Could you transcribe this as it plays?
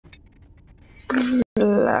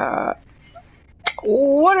Uh,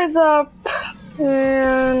 what is up?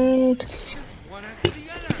 And Just one after the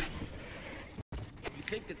other. You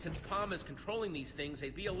think that since Palm is controlling these things,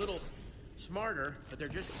 they'd be a little smarter, but they're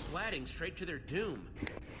just splatting straight to their doom.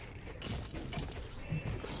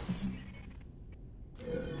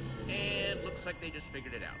 And looks like they just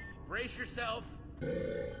figured it out. Brace yourself.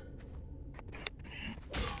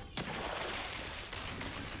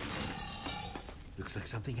 Looks like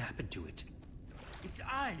something happened to it. Its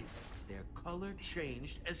eyes. Their color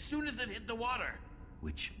changed as soon as it hit the water.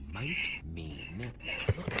 Which might mean...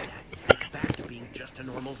 Look at that. It's back to being just a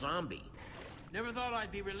normal zombie. Never thought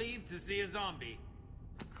I'd be relieved to see a zombie.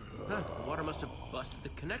 Huh, the water must have busted the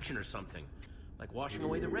connection or something. Like washing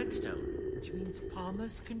away the redstone. Which means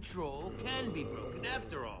Palma's control can be broken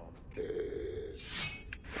after all.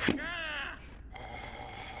 Ah!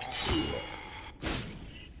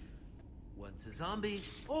 Once a zombie,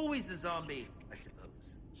 always a zombie, I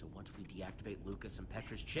suppose. So once we deactivate Lucas and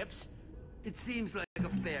Petra's chips, It seems like a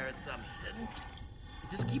fair assumption.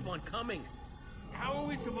 they just keep on coming. How are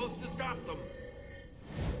we supposed to stop them?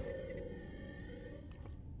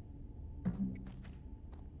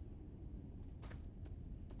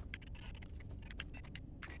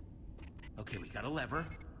 Okay, we got a lever.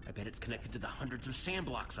 I bet it's connected to the hundreds of sand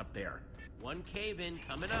blocks up there. One cave-in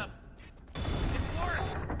coming up. It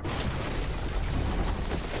worked!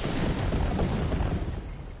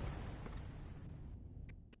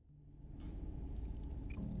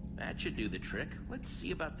 That should do the trick. Let's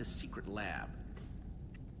see about this secret lab.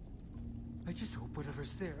 I just hope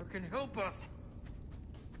whatever's there can help us.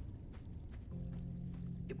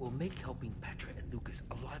 It will make helping Petra and Lucas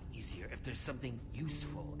a lot easier if there's something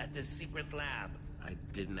useful at this secret lab. I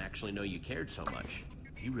didn't actually know you cared so much.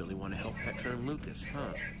 You really want to help Petra and Lucas,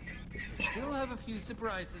 huh? I still have a few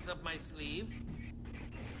surprises up my sleeve.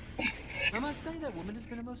 I must say that woman has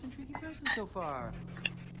been a most intriguing person so far.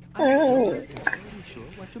 I'm still not entirely sure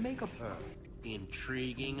what to make of her.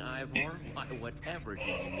 Intriguing, Ivor? Why, whatever do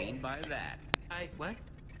you mean by that? What?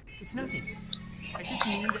 It's nothing. I just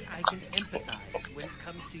mean that I can empathize when it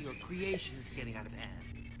comes to your creations getting out of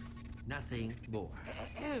hand. Nothing more.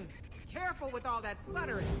 Careful with all that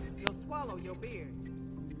sputtering. You'll swallow your beard.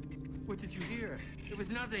 What did you hear? It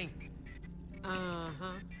was nothing.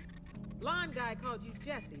 Uh-huh. Blonde guy called you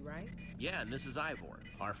Jesse, right? Yeah, and this is Ivor.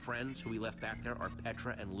 Our friends who we left back there are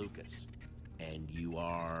Petra and Lucas. And you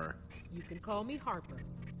are... You can call me Harper.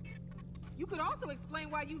 You could also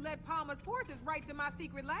explain why you led Palmer's forces right to my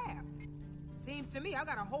secret lab. Seems to me I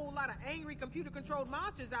got a whole lot of angry computer-controlled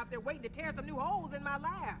monsters out there waiting to tear some new holes in my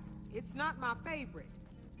lab. It's not my favorite.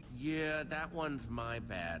 Yeah, that one's my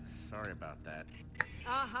bad. Sorry about that.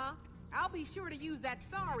 Uh-huh. I'll be sure to use that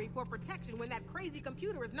sorry for protection when that crazy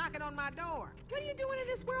computer is knocking on my door. What are you doing in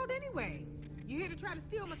this world anyway? You here to try to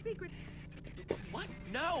steal my secrets? What?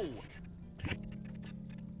 No!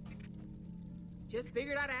 Just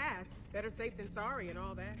figured I'd ask. Better safe than sorry and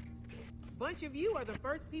all that. Bunch of you are the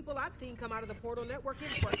first people I've seen come out of the Portal Network in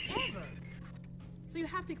forever. So you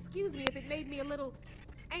have to excuse me if it made me a little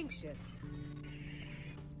anxious.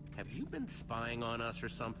 Have you been spying on us or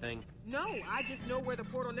something? No, I just know where the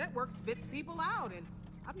Portal Network spits people out, and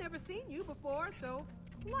I've never seen you before, so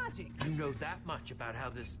logic. You know that much about how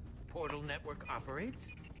this portal network operates?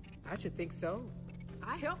 I should think so.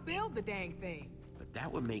 I helped build the dang thing. But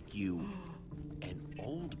that would make you an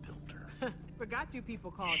old builder. Forgot you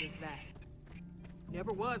people called us that.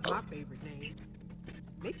 Never was my favorite name.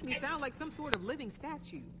 Makes me sound like some sort of living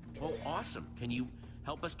statue. Well, awesome. Can you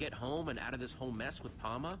help us get home and out of this whole mess with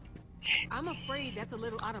Palma? I'm afraid that's a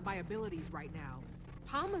little out of my abilities right now.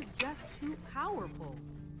 Palma's just too powerful.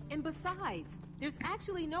 And besides, there's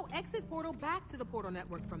actually no exit portal back to the Portal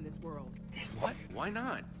Network from this world. What? Why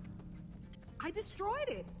not? I destroyed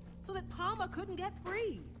it so that Palma couldn't get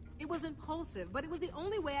free. It was impulsive, but it was the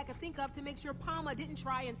only way I could think of to make sure Palma didn't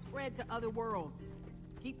try and spread to other worlds.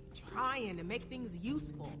 Keep trying to make things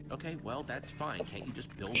useful. Okay, well, that's fine. Can't you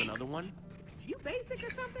just build another one? You basic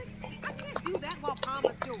or something? I can't do that while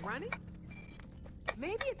Palma's still running.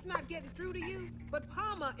 Maybe it's not getting through to you, but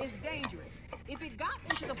Palma is dangerous. If it got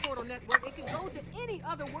into the Portal Network, it could go to any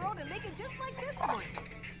other world and make it just like this one.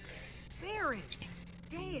 Barren,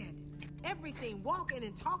 dead, everything walking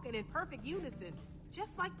and talking in perfect unison,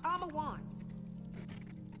 just like Palma wants.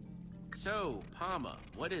 So, Palma,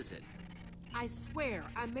 what is it? I swear,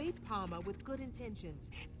 I made Palma with good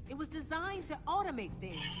intentions. It was designed to automate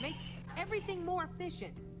things, make everything more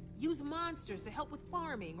efficient, use monsters to help with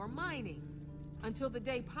farming or mining. Until the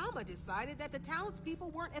day Palma decided that the townspeople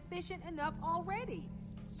weren't efficient enough already.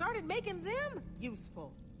 Started making them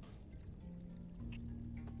useful.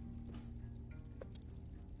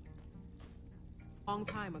 long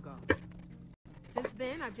time ago. Since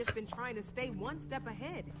then, I've just been trying to stay one step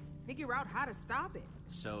ahead, figure out how to stop it.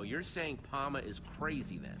 So you're saying Palma is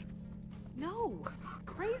crazy then? No,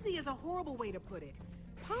 crazy is a horrible way to put it.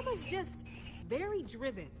 Palma's just very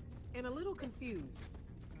driven and a little confused.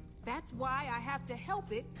 That's why I have to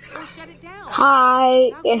help it or shut it down.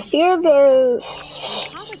 Hi, if you're the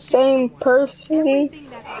same person, everything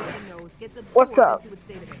that person knows gets what's absorbed up? into its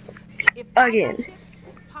database. If Again. I got chipped,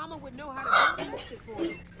 Palma would know how to build an exit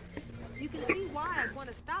portal. So you can see why I'd want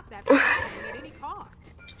to stop that from happening at any cost.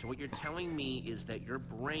 So what you're telling me is that your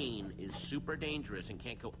brain is super dangerous and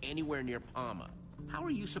can't go anywhere near Palma. How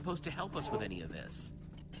are you supposed to help us with any of this?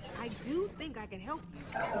 I do think I can help you.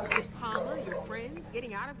 With Palma, your friends,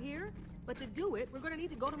 getting out of here. But to do it, we're going to need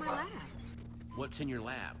to go to my lab. What's in your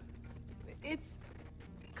lab? It's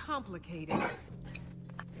complicated.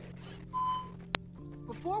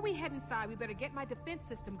 Before we head inside, we better get my defense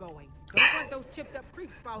system going. Don't want those chipped up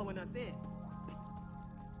creeps following us in.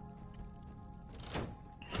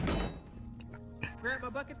 Grab my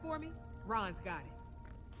bucket for me? Ron's got it.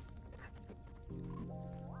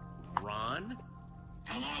 Ron?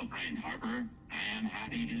 Hello, friend Harper. I am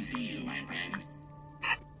happy to see you, my friend.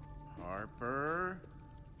 Harper?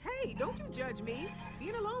 Hey, don't you judge me.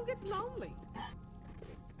 Being alone gets lonely.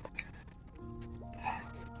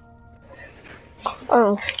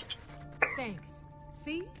 Oh. Thanks.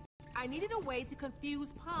 See? I needed a way to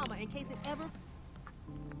confuse Palma in case it ever...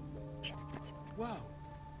 Wow.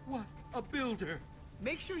 What a builder.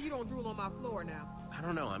 Make sure you don't drool on my floor now. I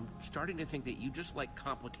don't know, I'm starting to think that you just like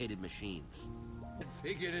complicated machines.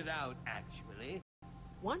 Figured it out, actually.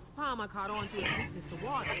 Once Palma caught on to its weakness to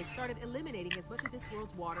water, it started eliminating as much of this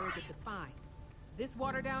world's water as it could find. This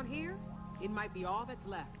water down here, it might be all that's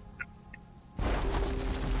left.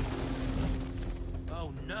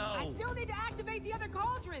 Oh no! I still need to activate the other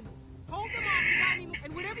cauldrons. Hold them off to buy me,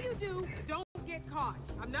 and whatever you do, don't get caught.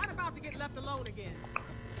 I'm not about to get left alone again.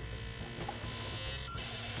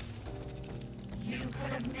 You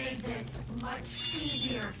could have made this much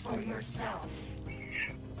easier for yourself.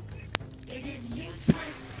 It is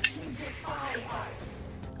useless to defy us.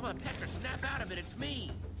 Come on, Petra, snap out of it, it's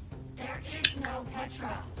me! There is no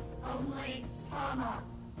Petra, only Palma.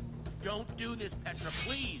 Don't do this, Petra,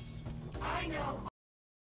 please! I know.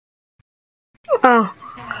 Oh.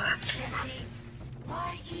 Now, Jesse,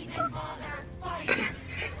 why even bother fighting?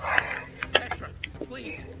 Petra,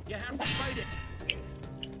 please, you have to fight it!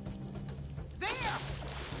 There!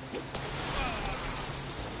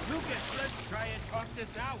 Lucas, let's try and talk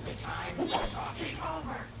this out. The time for talking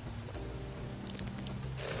over.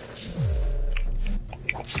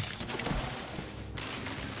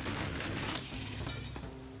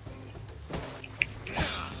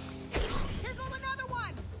 Here goes another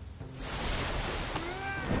one!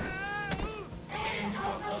 End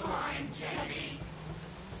of the line, Jesse.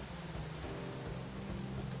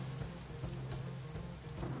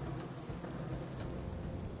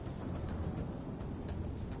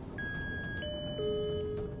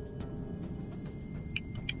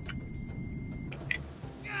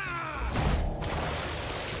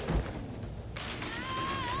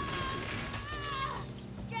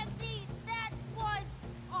 Jesse, that was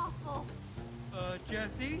awful.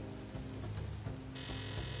 Jesse?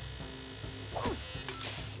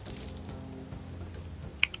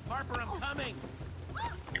 Harper, I'm coming!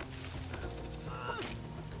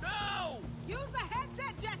 No! Use the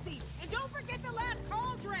headset, Jesse! And don't forget the last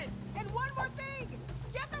cauldron! And one more thing!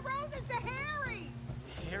 Get the roses to Harry!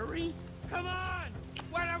 Harry? Come on!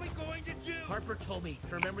 What are we going to do? Harper told me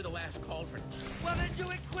to remember the last cauldron. Well, then do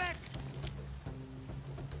it quick!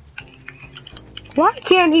 Why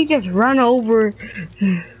can't he just run over?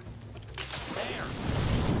 There!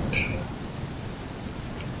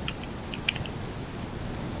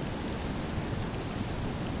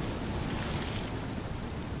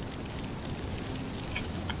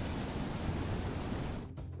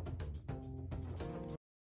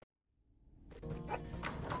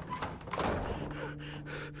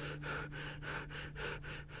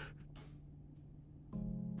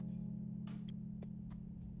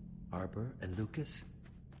 Harper and Lucas?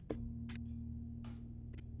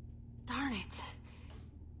 Darn it.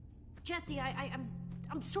 Jesse,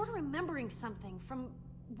 I'm sort of remembering something from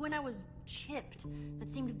when I was chipped that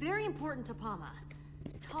seemed very important to Palma.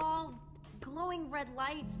 Tall, glowing red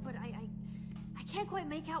lights, but I can't quite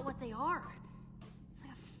make out what they are. It's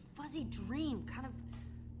like a fuzzy dream, kind of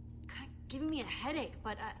giving me a headache,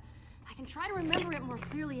 but I can try to remember it more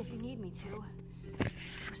clearly if you need me to. It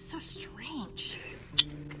was so strange.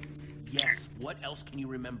 Yes, what else can you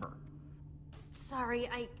remember? Sorry,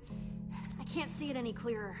 I can't see it any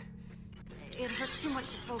clearer. It hurts too much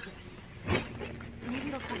to focus. Maybe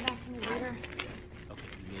it'll come back to me later. Okay,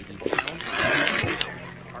 we may be down.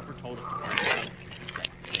 Harper told us to find a headset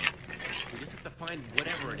thing. We just have to find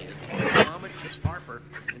whatever it is before Mama chips Harper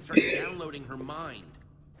and starts downloading her mind.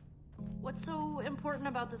 What's so important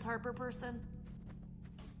about this Harper person?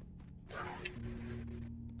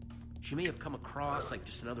 She may have come across like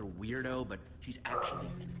just another weirdo, but she's actually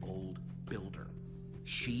an old builder.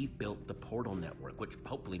 She built the portal network, which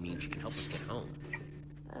hopefully means she can help us get home.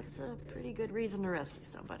 That's a pretty good reason to rescue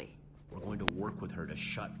somebody. We're going to work with her to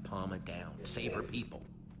shut Palma down, save her people.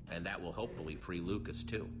 And that will hopefully free Lucas,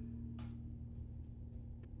 too.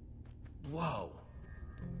 Whoa.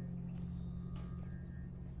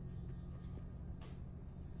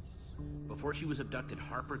 Before she was abducted,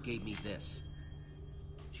 Harper gave me this.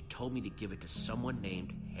 She told me to give it to someone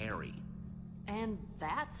named Harry. And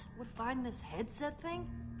that would find this headset thing?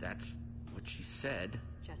 That's what she said.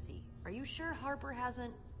 Jesse, are you sure Harper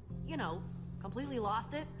hasn't, you know, completely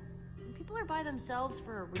lost it? When people are by themselves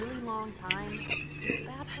for a really long time, it's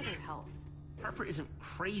bad for their health. Harper isn't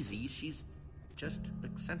crazy, she's just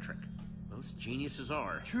eccentric. Most geniuses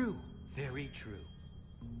are. True. Very true.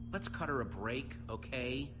 Let's cut her a break,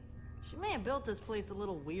 okay? She may have built this place a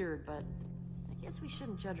little weird, but I guess we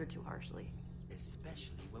shouldn't judge her too harshly.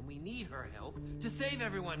 Especially when we need her help to save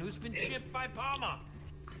everyone who's been chipped by Palma.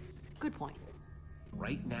 Good point.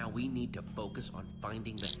 Right now, we need to focus on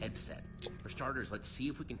finding the headset. For starters, let's see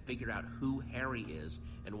if we can figure out who Harry is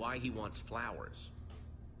and why he wants flowers.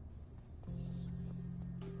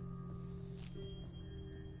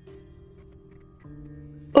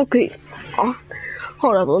 Okay.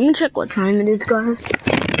 Hold up, let me check what time it is, guys.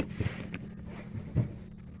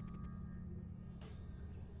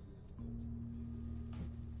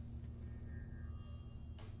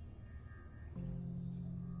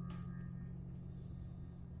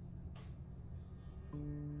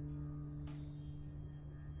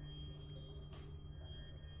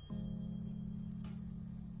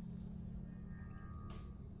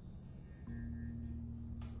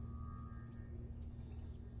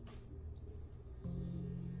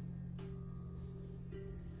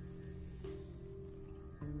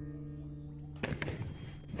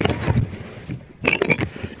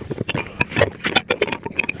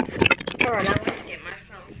 Alright, I want to get my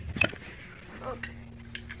phone. Okay.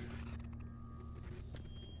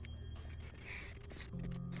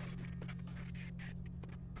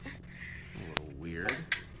 A little weird.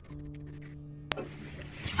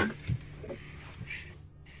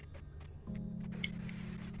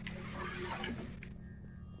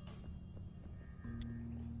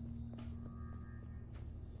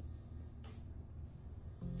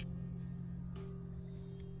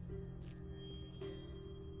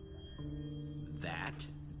 That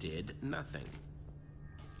did nothing.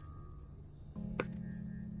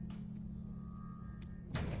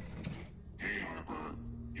 Hey, Harper.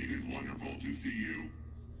 It is wonderful to see you.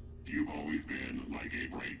 You've always been like a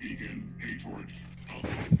bright beacon, a torch of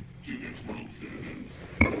hope to this world's citizens.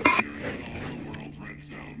 Sharing with all the world's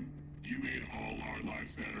redstone, you made all our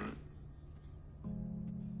lives better.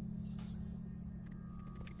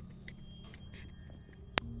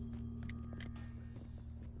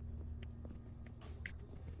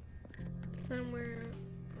 Somewhere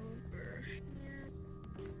over here.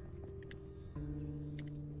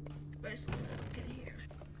 Where's the in here?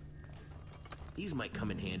 These might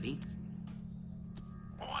come in handy.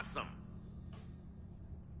 Awesome!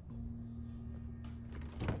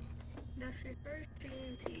 That's your first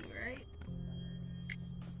TNT, right?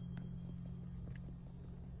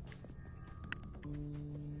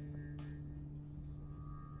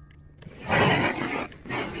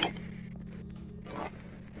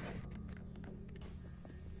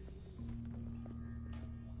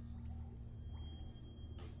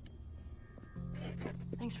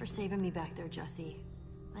 Thanks for saving me back there, Jesse.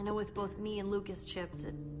 I know with both me and Lucas chipped,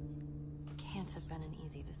 it can't have been an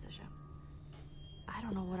easy decision. I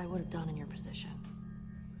don't know what I would have done in your position.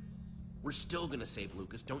 We're still gonna save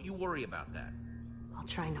Lucas, don't you worry about that. I'll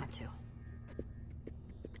try not to.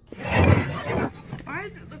 Why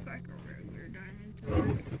does it look like a regular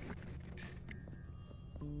diamond?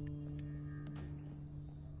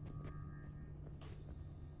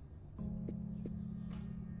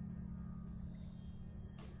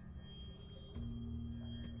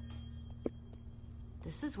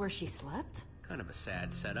 This is where she slept? Kind of a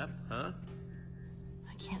sad setup, huh?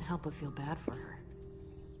 I can't help but feel bad for her.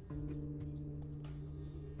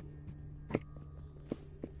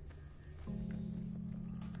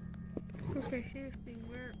 Okay, seriously,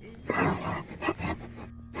 where is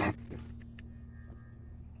it?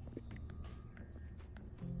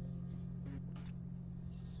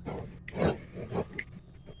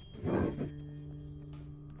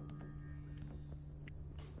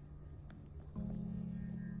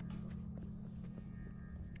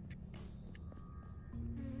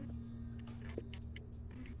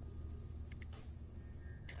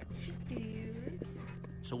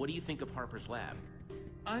 So what do you think of Harper's lab?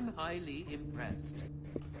 I'm highly impressed.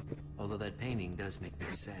 Although that painting does make me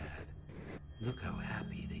sad. Look how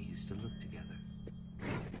happy they used to look together.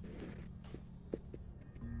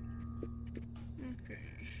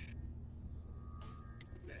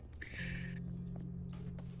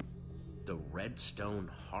 The Redstone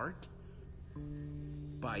Heart?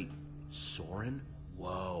 By Soren?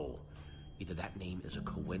 Whoa. Either that name is a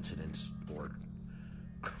coincidence or...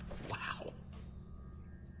 Wow.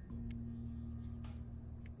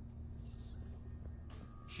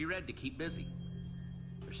 She read to keep busy.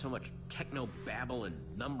 There's so much techno babble and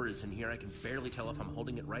numbers in here I can barely tell if I'm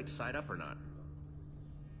holding it right side up or not.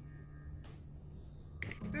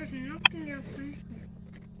 There's nothing else in here.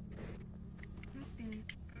 Nothing.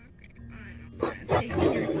 Okay, fine. Take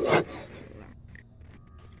care.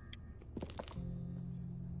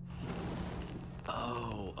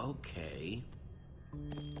 Oh, okay.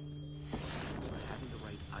 So having the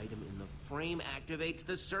right item in the frame activates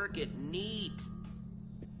the circuit. Neat.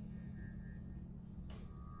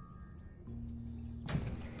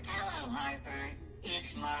 Hello, Harper.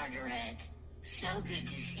 It's Margaret. So good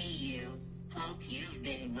to see you. Hope you've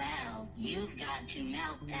been well. You've got to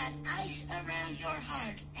melt that ice around your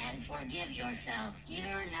heart and forgive yourself.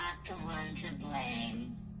 You're not the one to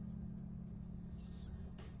blame.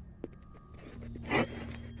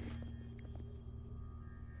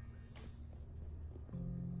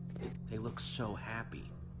 They look so happy.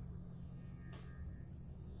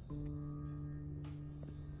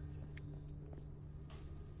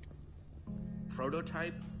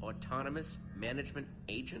 Prototype autonomous management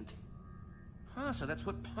agent? Huh, so that's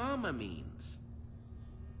what PAMA means.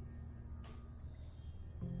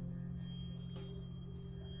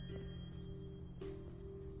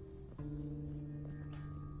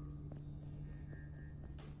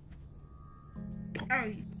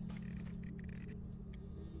 Oh,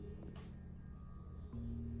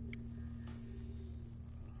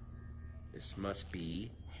 This must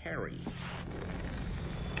be Harry.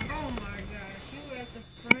 oh my gosh, you were at the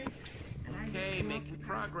front. And I Okay, just making walked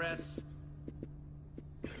progress. out.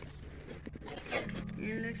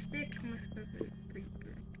 And the stick must have been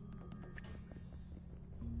creeper.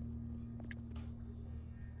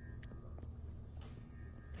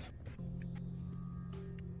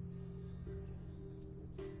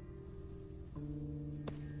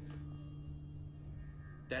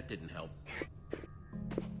 That didn't help.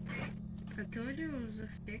 I told you it was a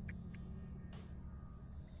stick.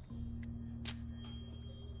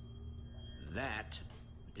 That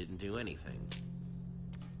didn't do anything.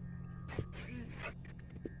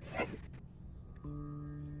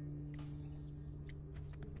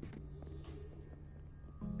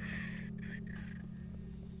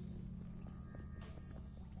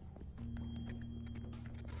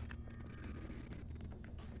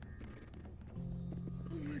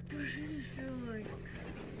 Oh my gosh, I just feel like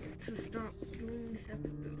to stop doing this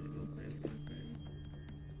episode and go play with my friends.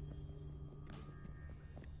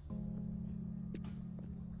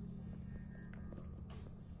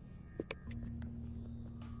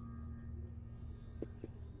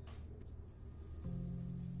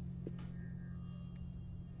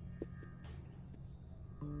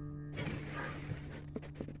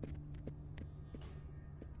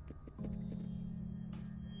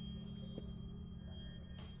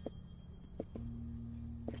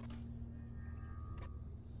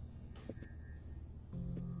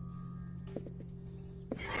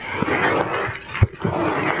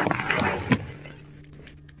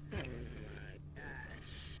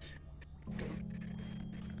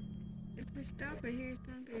 If we stop it here, it's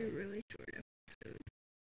gonna be a really short episode.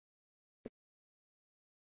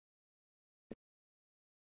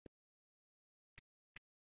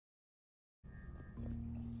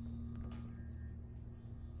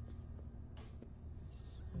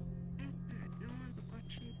 No one's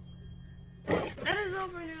watching. That is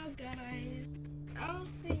over now, guys. I'll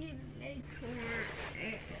see you later.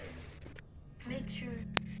 And make sure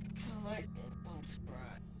to like and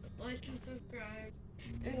subscribe. Like and subscribe.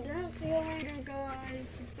 And I'll see you later, guys.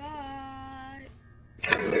 Bye.